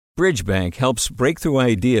Bridgebank helps breakthrough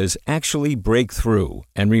ideas actually break through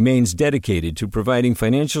and remains dedicated to providing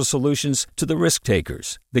financial solutions to the risk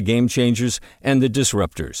takers, the game changers, and the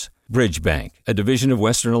disruptors. Bridgebank, a division of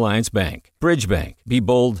Western Alliance Bank. Bridgebank. Be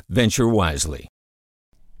bold, venture wisely.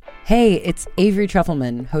 Hey, it's Avery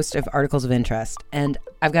Trufelman, host of Articles of Interest, and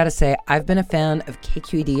I've got to say, I've been a fan of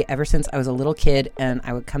KQED ever since I was a little kid, and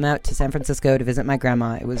I would come out to San Francisco to visit my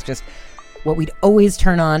grandma. It was just what we'd always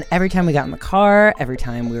turn on every time we got in the car, every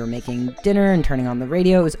time we were making dinner and turning on the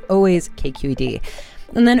radio. It was always KQED.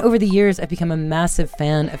 And then over the years, I've become a massive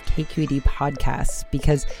fan of KQED podcasts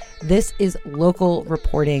because this is local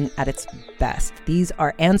reporting at its best. These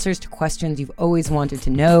are answers to questions you've always wanted to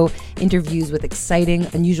know, interviews with exciting,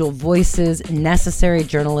 unusual voices, necessary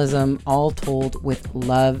journalism, all told with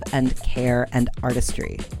love and care and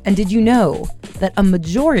artistry. And did you know that a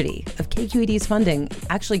majority of KQED's funding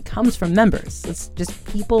actually comes from members? It's just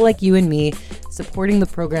people like you and me supporting the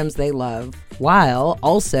programs they love, while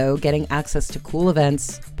also getting access to cool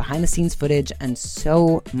events, behind-the-scenes footage, and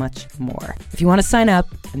so much more. If you want to sign up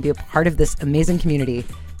and be a part of this amazing community,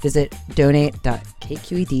 visit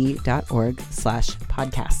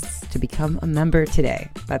donate.kqed.org/podcasts to become a member today.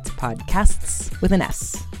 That's podcasts with an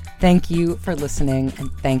S. Thank you for listening, and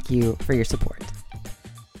thank you for your support.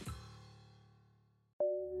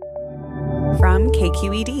 From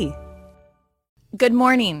KQED. Good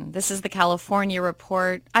morning. This is the California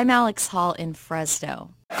Report. I'm Alex Hall in Fresno.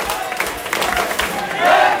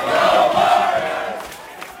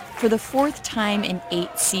 For the fourth time in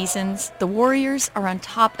 8 seasons, the Warriors are on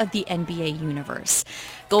top of the NBA universe.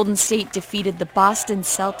 Golden State defeated the Boston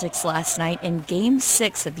Celtics last night in Game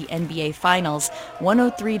 6 of the NBA Finals,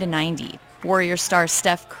 103-90. Warriors star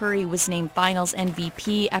Steph Curry was named Finals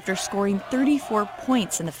MVP after scoring 34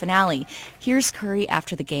 points in the finale. Here's Curry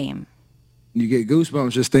after the game. You get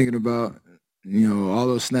goosebumps just thinking about, all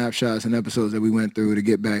those snapshots and episodes that we went through to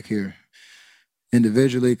get back here,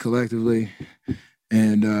 individually, collectively.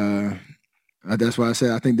 And that's why I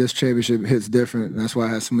say I think this championship hits different. That's why I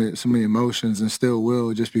had so many emotions and still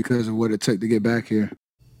will, just because of what it took to get back here.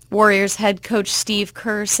 Warriors head coach Steve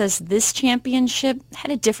Kerr says this championship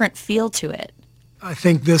had a different feel to it. I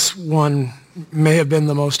think this one may have been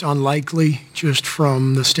the most unlikely, just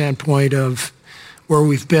from the standpoint of where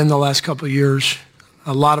we've been the last couple of years.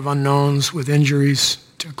 A lot of unknowns with injuries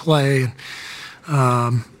to Clay,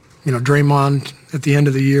 Draymond at the end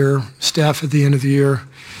of the year, Steph at the end of the year.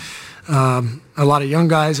 A lot of young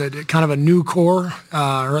guys, kind of a new core,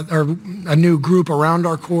 or a new group around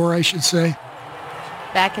our core, I should say.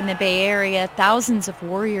 Back in the Bay Area, thousands of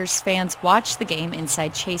Warriors fans watched the game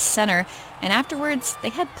inside Chase Center, and afterwards, they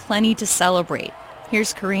had plenty to celebrate.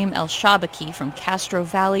 Here's Kareem El-Shabaki from Castro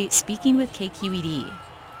Valley speaking with KQED.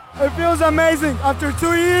 It feels amazing. After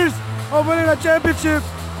 2 years of winning a championship,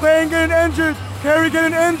 playing getting injured, Kerry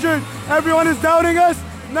getting injured, everyone is doubting us.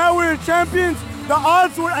 Now we're champions. The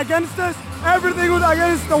odds were against us. Everything was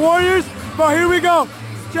against the Warriors. But here we go.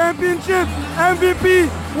 Championship, MVP.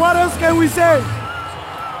 What else can we say?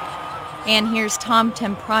 And here's Tom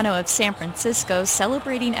Temprano of San Francisco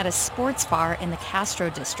celebrating at a sports bar in the Castro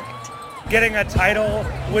district. Getting a title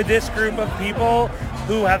with this group of people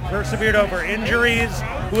who have persevered over injuries,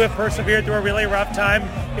 who have persevered through a really rough time,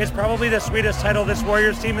 is probably the sweetest title this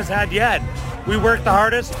Warriors team has had yet. We worked the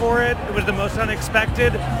hardest for it. It was the most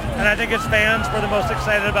unexpected. And I think as fans, we're the most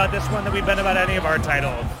excited about this one than we've been about any of our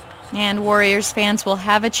titles. And Warriors fans will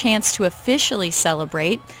have a chance to officially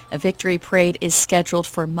celebrate. A victory parade is scheduled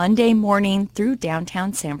for Monday morning through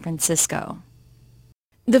downtown San Francisco.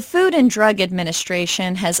 The Food and Drug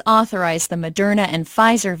Administration has authorized the Moderna and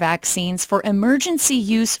Pfizer vaccines for emergency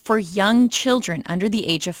use for young children under the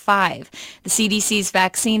age of 5. The CDC's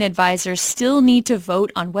vaccine advisors still need to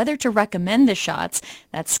vote on whether to recommend the shots.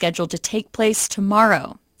 That's scheduled to take place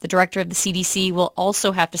tomorrow. The director of the CDC will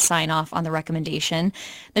also have to sign off on the recommendation.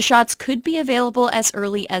 The shots could be available as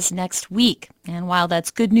early as next week. And while that's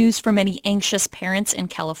good news for many anxious parents in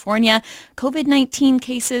California, COVID-19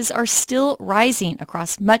 cases are still rising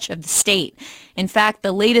across much of the state. In fact,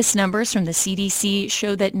 the latest numbers from the CDC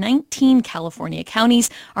show that 19 California counties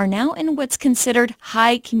are now in what's considered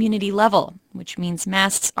high community level, which means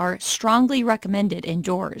masks are strongly recommended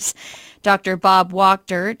indoors. Dr. Bob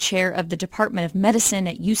Wachter, chair of the Department of Medicine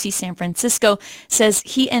at UC San Francisco, says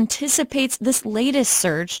he anticipates this latest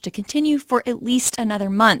surge to continue for at least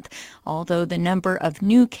another month, although the number of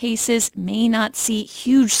new cases may not see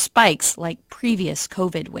huge spikes like previous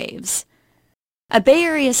COVID waves. A Bay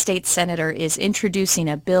Area state senator is introducing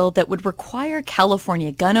a bill that would require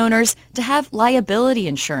California gun owners to have liability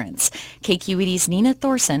insurance. KQED's Nina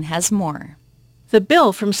Thorson has more. The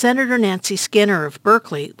bill from Senator Nancy Skinner of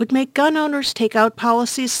Berkeley would make gun owners take out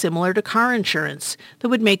policies similar to car insurance that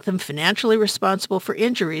would make them financially responsible for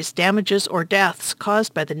injuries, damages, or deaths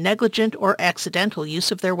caused by the negligent or accidental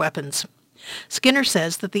use of their weapons. Skinner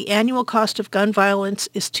says that the annual cost of gun violence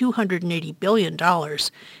is $280 billion,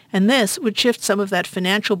 and this would shift some of that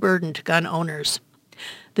financial burden to gun owners.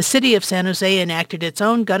 The city of San Jose enacted its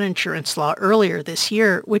own gun insurance law earlier this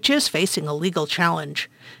year, which is facing a legal challenge.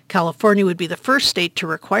 California would be the first state to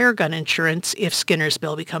require gun insurance if Skinner's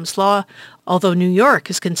bill becomes law, although New York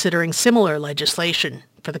is considering similar legislation.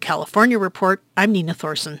 For the California Report, I'm Nina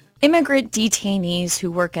Thorson. Immigrant detainees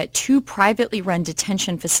who work at 2 privately run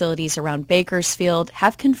detention facilities around Bakersfield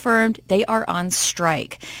have confirmed they are on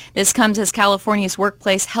strike. This comes as California's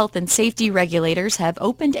workplace health and safety regulators have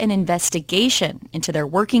opened an investigation into their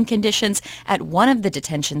working conditions at one of the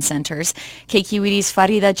detention centers. KQED's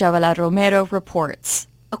Farida Jhabvala Romero reports.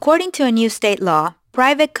 According to a new state law,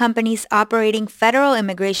 private companies operating federal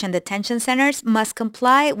immigration detention centers must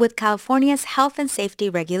comply with California's health and safety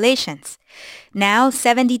regulations. Now,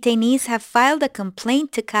 7 detainees have filed a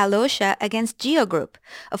complaint to Cal OSHA against GEO Group,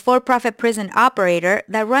 a for-profit prison operator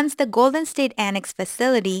that runs the Golden State Annex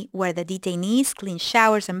facility where the detainees clean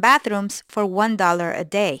showers and bathrooms for $1 a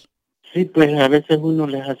day.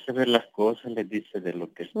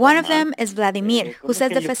 One of them is Vladimir, who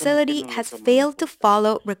says the facility has failed to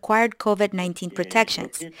follow required COVID-19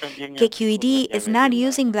 protections. KQED is not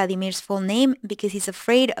using Vladimir's full name because he's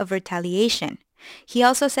afraid of retaliation. He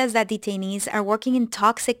also says that detainees are working in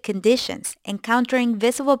toxic conditions, encountering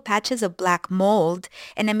visible patches of black mold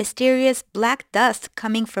and a mysterious black dust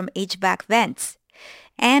coming from HVAC vents.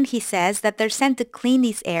 And he says that they're sent to clean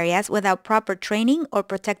these areas without proper training or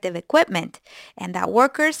protective equipment, and that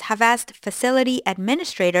workers have asked facility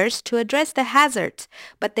administrators to address the hazards,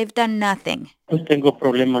 but they've done nothing.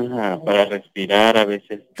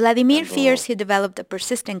 Vladimir fears he developed a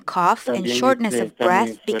persistent cough and shortness of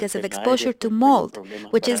breath because of exposure to mold,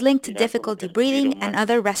 which is linked to difficulty breathing and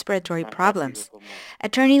other respiratory problems.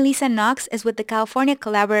 Attorney Lisa Knox is with the California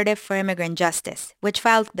Collaborative for Immigrant Justice, which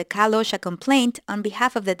filed the Cal OSHA complaint on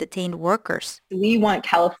behalf of the detained workers. We want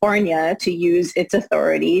California to use its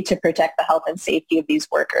authority to protect the health and safety of these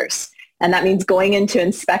workers. And that means going in to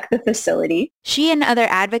inspect the facility. She and other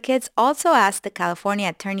advocates also asked the California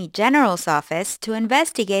Attorney General's office to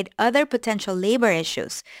investigate other potential labor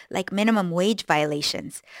issues, like minimum wage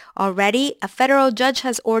violations. Already, a federal judge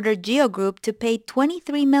has ordered GEO Group to pay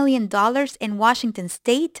 $23 million in Washington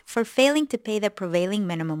state for failing to pay the prevailing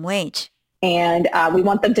minimum wage. And we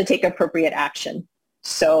want them to take appropriate action.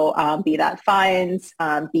 So be that fines,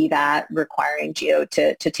 be that requiring GEO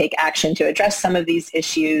to take action to address some of these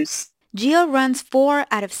issues. GEO runs 4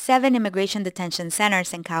 out of 7 immigration detention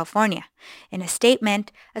centers in California. In a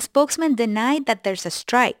statement, a spokesman denied that there's a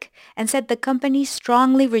strike and said the company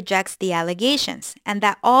strongly rejects the allegations and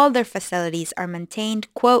that all their facilities are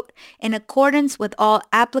maintained, quote, in accordance with all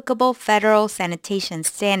applicable federal sanitation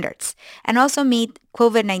standards and also meet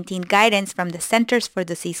COVID-19 guidance from the Centers for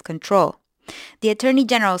Disease Control. The Attorney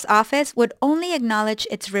General's office would only acknowledge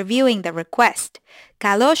it's reviewing the request.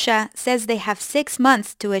 Cal OSHA says they have 6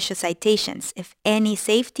 months to issue citations if any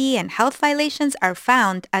safety and health violations are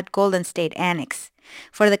found at Golden State Annex.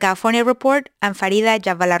 For the California Report, I'm Farida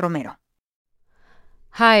Jhabvala Romero.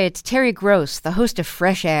 Hi, it's Terry Gross, the host of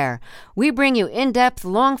Fresh Air. We bring you in-depth,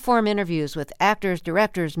 long-form interviews with actors,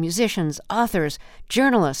 directors, musicians, authors,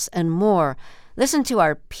 journalists, and more. Listen to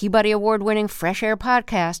our Peabody Award-winning Fresh Air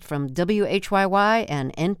podcast from WHYY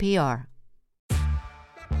and NPR.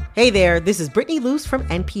 Hey there, this is Brittany Luce from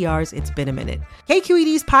NPR's It's Been a Minute.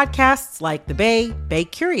 KQED's podcasts like The Bay, Bay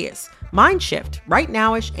Curious, Mind Shift, Right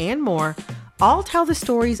Nowish, and more all tell the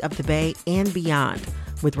stories of the Bay and beyond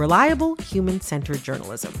with reliable, human-centered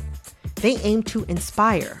journalism. They aim to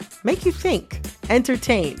inspire, make you think,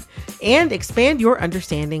 entertain, and expand your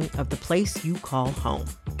understanding of the place you call home.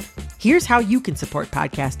 Here's how you can support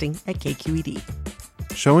podcasting at KQED.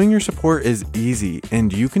 Showing your support is easy,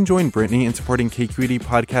 and you can join Brittany in supporting KQED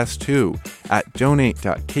Podcast too at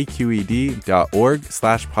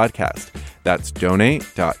donate.kqed.org/podcast. That's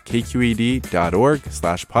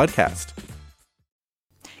donate.kqed.org/podcast.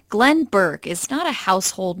 Glenn Burke is not a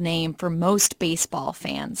household name for most baseball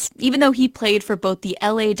fans, even though he played for both the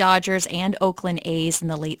LA Dodgers and Oakland A's in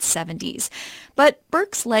the late 70s. But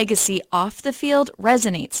Burke's legacy off the field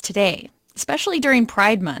resonates today, especially during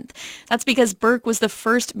Pride Month. That's because Burke was the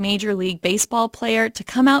first Major League Baseball player to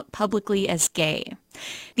come out publicly as gay.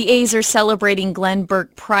 The A's are celebrating Glenn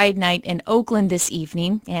Burke Pride Night in Oakland this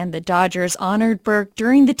evening, and the Dodgers honored Burke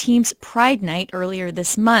during the team's Pride Night earlier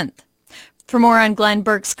this month. For more on Glenn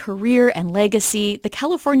Burke's career and legacy, the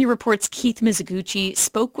California Report's Keith Mizuguchi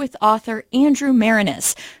spoke with author Andrew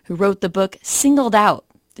Marinis, who wrote the book Singled Out,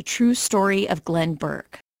 The True Story of Glenn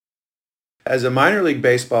Burke. As a minor league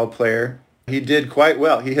baseball player, he did quite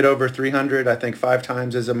well. He hit over 300, I think, 5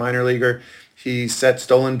 times as a minor leaguer. He set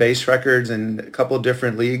stolen base records in a couple of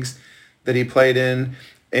different leagues that he played in.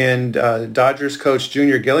 And Dodgers coach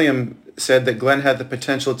Junior Gilliam said that Glenn had the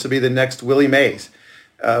potential to be the next Willie Mays,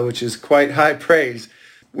 which is quite high praise.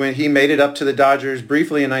 When he made it up to the Dodgers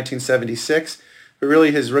briefly in 1976, but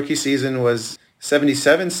really his rookie season was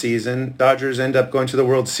 77 season. Dodgers end up going to the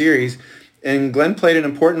World Series, and Glenn played an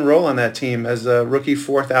important role on that team as a rookie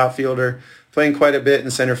 4th outfielder, playing quite a bit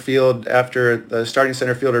in center field after the starting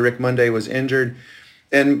center fielder Rick Monday was injured.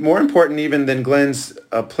 And more important even than Glenn's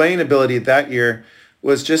playing ability that year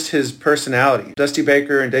was just his personality. Dusty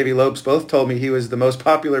Baker and Davey Lopes both told me he was the most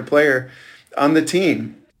popular player on the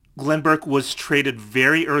team. Glenn Burke was traded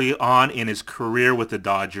very early on in his career with the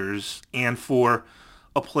Dodgers, and for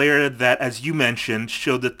a player that, as you mentioned,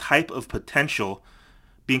 showed the type of potential,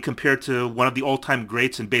 being compared to one of the all-time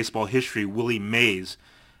greats in baseball history, Willie Mays,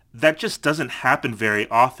 that just doesn't happen very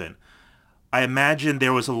often. I imagine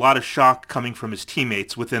there was a lot of shock coming from his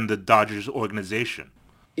teammates within the Dodgers organization.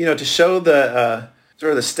 You know, to show the sort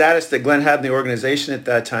of the status that Glenn had in the organization at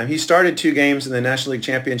that time, he started 2 games in the National League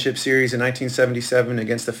Championship Series in 1977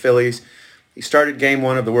 against the Phillies. He started Game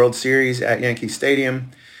 1 of the World Series at Yankee Stadium.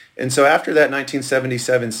 And so after that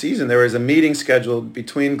 1977 season, there was a meeting scheduled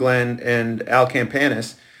between Glenn and Al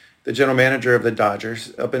Campanis, the general manager of the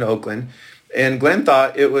Dodgers up in Oakland. And Glenn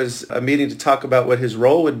thought it was a meeting to talk about what his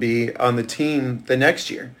role would be on the team the next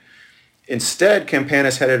year. Instead,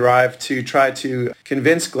 Campanis had arrived to try to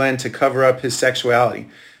convince Glenn to cover up his sexuality.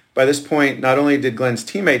 By this point, not only did Glenn's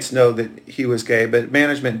teammates know that he was gay, but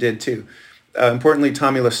management did too. Importantly,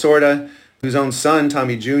 Tommy Lasorda, whose own son,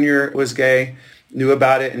 Tommy Jr., was gay, knew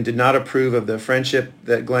about it and did not approve of the friendship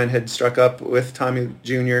that Glenn had struck up with Tommy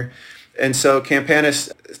Jr. And so Campanis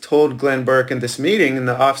told Glenn Burke in this meeting in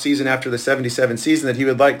the offseason after the 77 season that he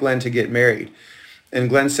would like Glenn to get married. And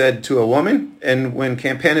Glenn said, to a woman? And when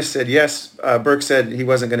Campanis said yes, Burke said he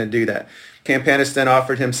wasn't going to do that. Campanis then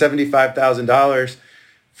offered him $75,000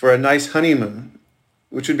 for a nice honeymoon,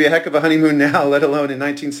 which would be a heck of a honeymoon now, let alone in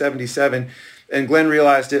 1977. And Glenn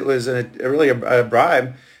realized it was really a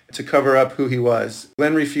bribe to cover up who he was.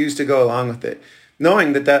 Glenn refused to go along with it,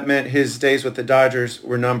 knowing that that meant his days with the Dodgers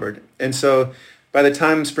were numbered. And so by the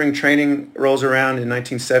time spring training rolls around in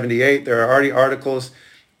 1978, there are already articles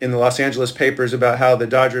in the Los Angeles papers about how the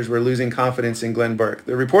Dodgers were losing confidence in Glenn Burke.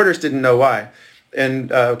 The reporters didn't know why. And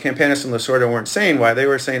Campanis and Lasorda weren't saying why. They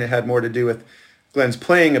were saying it had more to do with Glenn's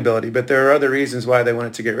playing ability, but there are other reasons why they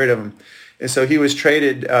wanted to get rid of him. And so he was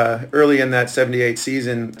traded early in that 78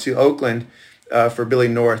 season to Oakland for Billy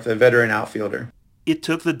North, a veteran outfielder. It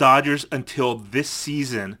took the Dodgers until this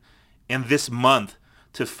season and this month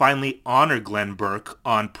to finally honor Glenn Burke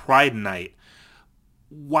on Pride Night.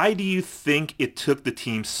 Why do you think it took the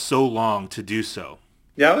team so long to do so?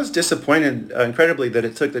 Yeah, I was disappointed incredibly that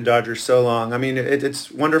it took the Dodgers so long. I mean,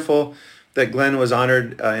 it's wonderful that Glenn was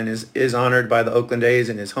honored and is honored by the Oakland A's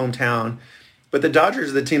in his hometown. But the Dodgers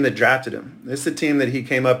are the team that drafted him. It's the team that he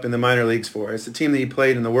came up in the minor leagues for. It's the team that he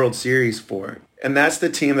played in the World Series for. And that's the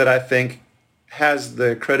team that I think has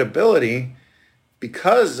the credibility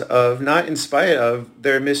because of, not in spite of,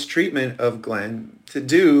 their mistreatment of Glenn to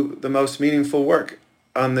do the most meaningful work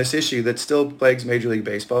on this issue that still plagues Major League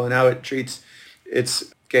Baseball and how it treats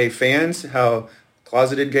its gay fans, how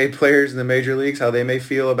closeted gay players in the major leagues, how they may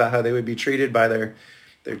feel about how they would be treated by their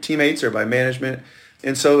teammates or by management.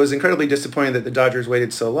 And so it was incredibly disappointing that the Dodgers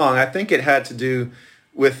waited so long. I think it had to do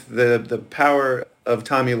with the power of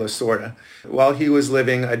Tommy Lasorda. While he was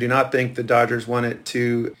living, I do not think the Dodgers wanted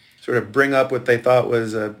to sort of bring up what they thought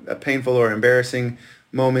was a painful or embarrassing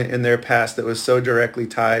moment in their past that was so directly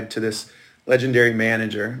tied to this legendary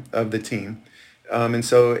manager of the team. And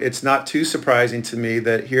so it's not too surprising to me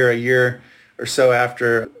that here a year or so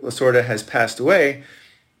after Lasorda has passed away,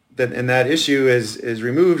 and that issue is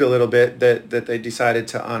removed a little bit, that they decided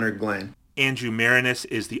to honor Glenn. Andrew Marinis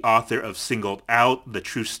is the author of Singled Out, The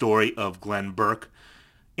True Story of Glenn Burke.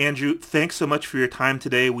 Andrew, thanks so much for your time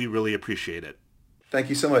today. We really appreciate it. Thank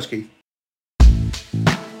you so much, Keith.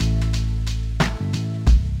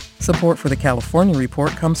 Support for the California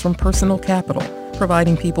Report comes from Personal Capital,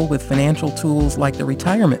 providing people with financial tools like the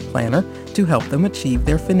Retirement Planner to help them achieve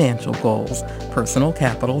their financial goals.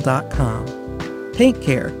 PersonalCapital.com. Paint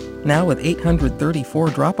Care, now with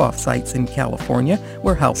 834 drop-off sites in California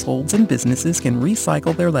where households and businesses can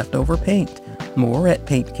recycle their leftover paint. More at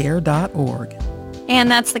paintcare.org. And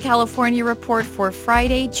that's the California Report for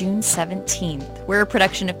Friday, June 17th. We're a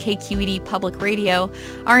production of KQED Public Radio.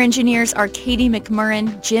 Our engineers are Katie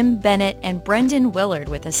McMurrin, Jim Bennett, and Brendan Willard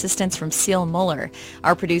with assistance from Seal Muller.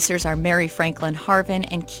 Our producers are Mary Franklin Harvin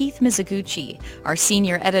and Keith Mizuguchi. Our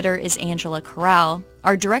senior editor is Angela Corral.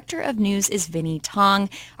 Our director of news is Vinnie Tong.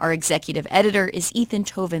 Our executive editor is Ethan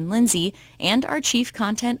Toven Lindsay. And our chief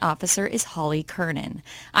content officer is Holly Kernan.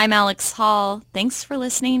 I'm Alex Hall. Thanks for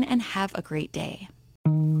listening and have a great day.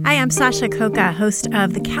 Hi, I'm Sasha Khokha, host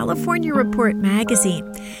of the California Report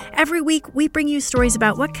magazine. Every week, we bring you stories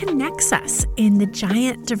about what connects us in the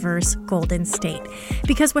giant, diverse Golden State.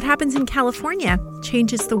 Because what happens in California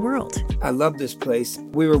changes the world. I love this place.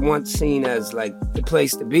 We were once seen as like the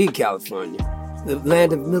place to be, California. The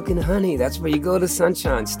land of milk and honey. That's where you go to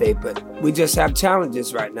Sunshine State, but we just have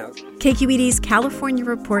challenges right now. KQED's California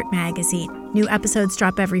Report magazine. New episodes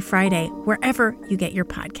drop every Friday, wherever you get your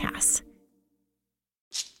podcasts.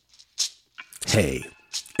 Hey,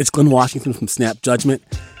 it's Glenn Washington from Snap Judgment.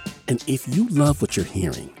 And if you love what you're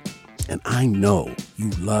hearing, and I know you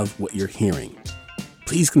love what you're hearing,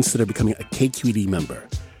 please consider becoming a KQED member.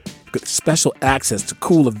 You get special access to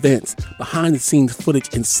cool events, behind-the-scenes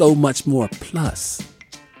footage, and so much more. Plus,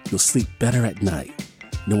 you'll sleep better at night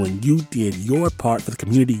knowing you did your part for the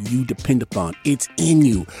community you depend upon. It's in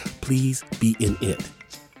you. Please be in it.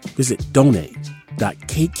 Visit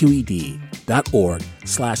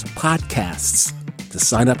donate.kqed.org/podcasts to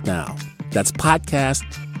sign up now. That's podcast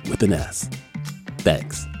with an S.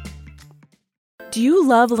 Thanks. Do you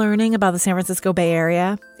love learning about the San Francisco Bay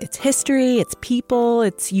Area? Its history, its people,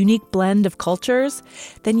 its unique blend of cultures?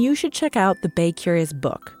 Then you should check out the Bay Curious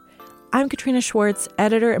book. I'm Katrina Schwartz,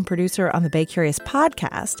 editor and producer on the Bay Curious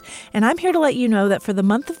podcast, and I'm here to let you know that for the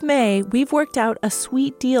month of May, we've worked out a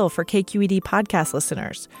sweet deal for KQED podcast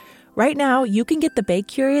listeners. Right now, you can get the Bay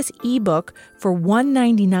Curious ebook for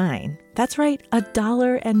 $1.99. That's right,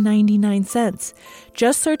 $1.99.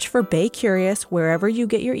 Just search for Bay Curious wherever you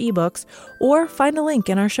get your ebooks or find a link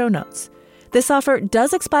in our show notes. This offer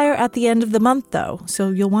does expire at the end of the month, though, so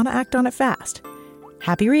you'll want to act on it fast.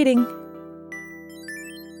 Happy reading!